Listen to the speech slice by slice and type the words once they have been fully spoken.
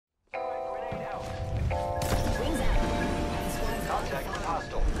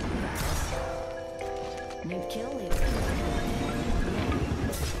New kill leader.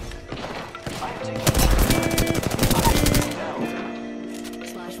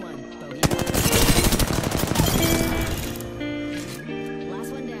 Slash one. Bogey.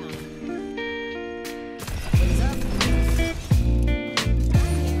 Last one down. What's up?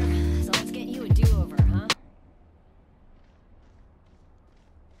 I'm here, so let's get you a do-over, huh?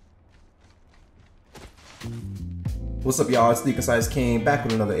 What's up, y'all? It's the Concise King back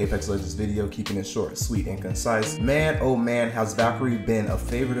with another Apex Legends video, keeping it short, sweet, and concise. Man, oh man, has Valkyrie been a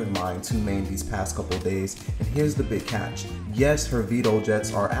favorite of mine to main these past couple of days, and here's the big catch. Yes, her VTOL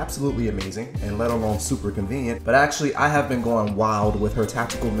jets are absolutely amazing, and let alone super convenient, but actually I have been going wild with her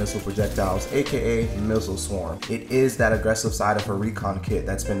tactical missile projectiles, aka Missile Swarm. It is that aggressive side of her recon kit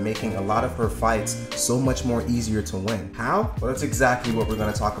that's been making a lot of her fights so much more easier to win. How? Well, that's exactly what we're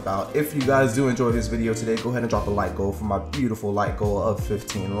going to talk about. If you guys do enjoy this video today, go ahead and drop a like goal for my beautiful like goal of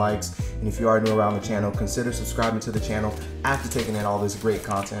 15 likes. And if you are new around the channel, consider subscribing to the channel after taking in all this great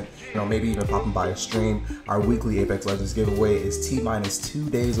content. You know, maybe even popping by a stream. Our weekly Apex Legends giveaway is T-minus 2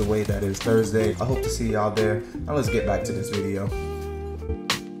 days away. That is Thursday. I hope to see y'all there. Now let's get back to this video.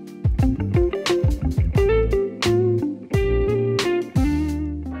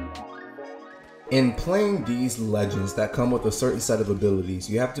 In playing these legends that come with a certain set of abilities,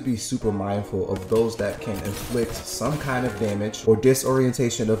 you have to be super mindful of those that can inflict some kind of damage or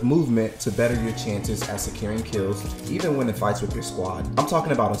disorientation of movement to better your chances at securing kills, even when in fights with your squad. I'm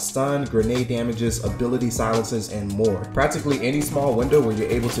talking about a stun, grenade damages, ability silences, and more. Practically any small window where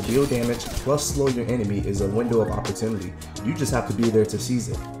you're able to deal damage plus slow your enemy is a window of opportunity. You just have to be there to seize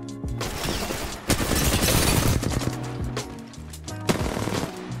it.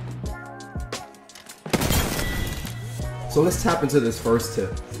 So let's tap into this first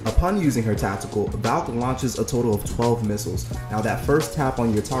tip. Upon using her tactical, Valk launches a total of 12 missiles. Now that first tap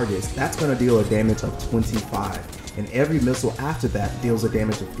on your targets, that's going to deal a damage of 25. And every missile after that deals a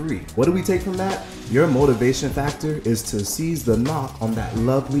damage of 3. What do we take from that? Your motivation factor is to seize the knock on that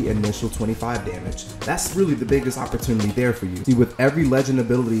lovely initial 25 damage. That's really the biggest opportunity there for you. See, with every legend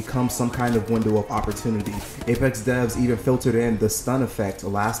ability comes some kind of window of opportunity. Apex devs even filtered in the stun effect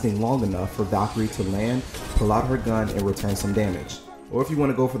lasting long enough for Valkyrie to land, pull out her gun, and return some damage. Or if you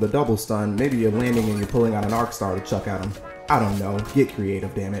want to go for the double stun, maybe you're landing and you're pulling out an arc star to chuck at him. I don't know, get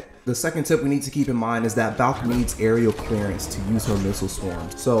creative, damn it. The second tip we need to keep in mind is that Valk needs aerial clearance to use her missile swarm.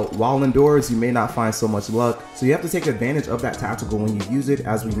 So while indoors, you may not find so much luck, so you have to take advantage of that tactical when you use it,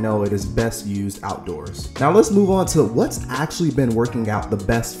 as we know it is best used outdoors. Now let's move on to what's actually been working out the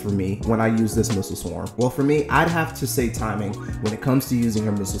best for me when I use this missile swarm. Well, for me, I'd have to say timing when it comes to using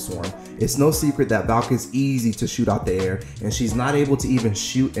her missile swarm. It's no secret that Valk is easy to shoot out the air, and she's not able to even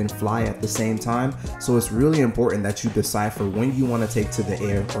shoot and fly at the same time, so it's really important that you decipher when you want to take to the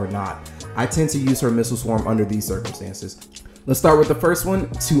air or not. I tend to use her missile swarm under these circumstances. Let's start with the first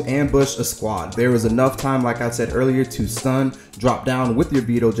one, to ambush a squad. There is enough time, like I said earlier, to stun, drop down with your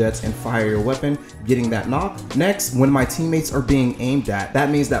VTOL jets and fire your weapon, getting that knock. Next, when my teammates are being aimed at,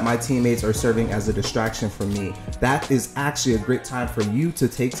 that means that my teammates are serving as a distraction for me. That is actually a great time for you to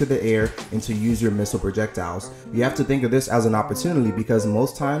take to the air and to use your missile projectiles. You have to think of this as an opportunity because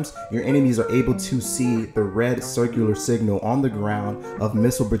most times your enemies are able to see the red circular signal on the ground of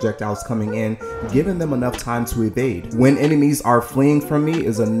missile projectiles coming in, giving them enough time to evade. When enemies are fleeing from me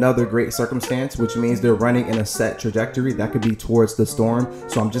is another great circumstance, which means they're running in a set trajectory that could be towards the storm,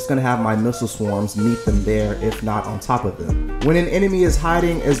 so I'm just gonna have my missile swarms meet them there, if not on top of them. When an enemy is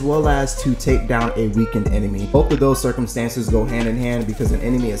hiding, as well as to take down a weakened enemy, both of those circumstances go hand in hand because an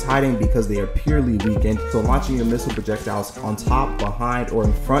enemy is hiding because they are purely weakened, so launching your missile projectiles on top, behind, or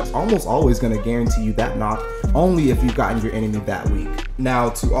in front is almost always gonna guarantee you that knock, only if you've gotten your enemy that weak. Now,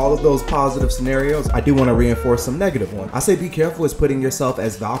 to all of those positive scenarios, I do want to reinforce some negative ones. I say be careful as putting yourself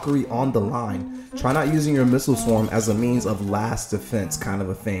as Valkyrie on the line. Try not using your missile swarm as a means of last defense kind of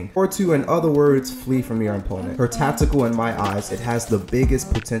a thing. Or to, in other words, flee from your opponent. For tactical, in my eyes, it has the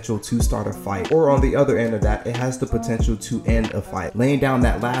biggest potential to start a fight. Or on the other end of that, it has the potential to end a fight, laying down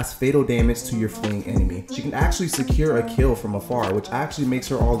that last fatal damage to your fleeing enemy. She can actually secure a kill from afar, which actually makes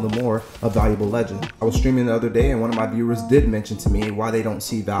her all the more a valuable legend. I was streaming the other day and one of my viewers did mention to me why they don't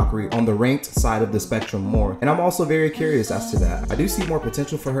see Valkyrie on the ranked side of the spectrum more. And I'm also very curious as to that. I do see more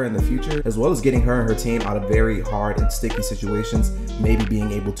potential for her in the future, as well as getting her and her team out of very hard and sticky situations, maybe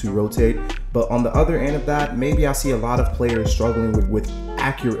being able to rotate. But on the other end of that, maybe I see a lot of players struggling with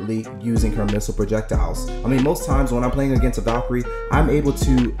accurately using her missile projectiles. I mean, most times when I'm playing against a Valkyrie, I'm able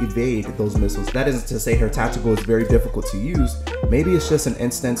to evade those missiles. That isn't to say her tactical is very difficult to use. Maybe it's just an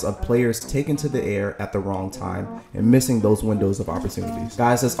instance of players taken to the air at the wrong time and missing those windows of opportunities.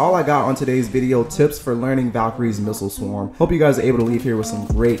 Guys, that's all I got on today's video. Tips for learning Valkyries Missile Swarm. Hope you guys are able to leave here with some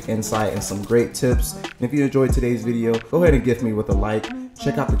great insight and some great tips. And if you enjoyed today's video, go ahead and gift me with a like.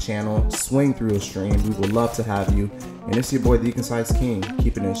 Check out the channel, swing through a stream. We would love to have you. And it's your boy, the Concise King,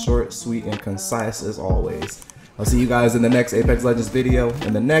 keeping it short, sweet, and concise as always. I'll see you guys in the next Apex Legends video,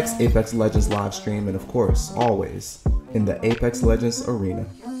 in the next Apex Legends live stream, and of course, always, in the Apex Legends arena.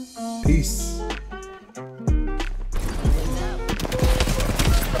 Peace.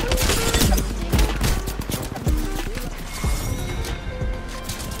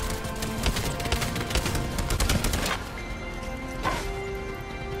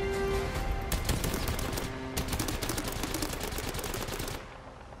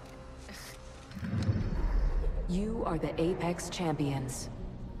 You are the Apex Champions.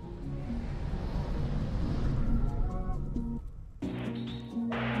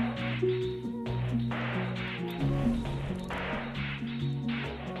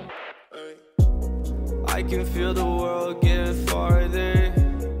 I can feel the world getting farther.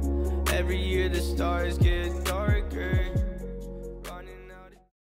 Every year the stars get darker.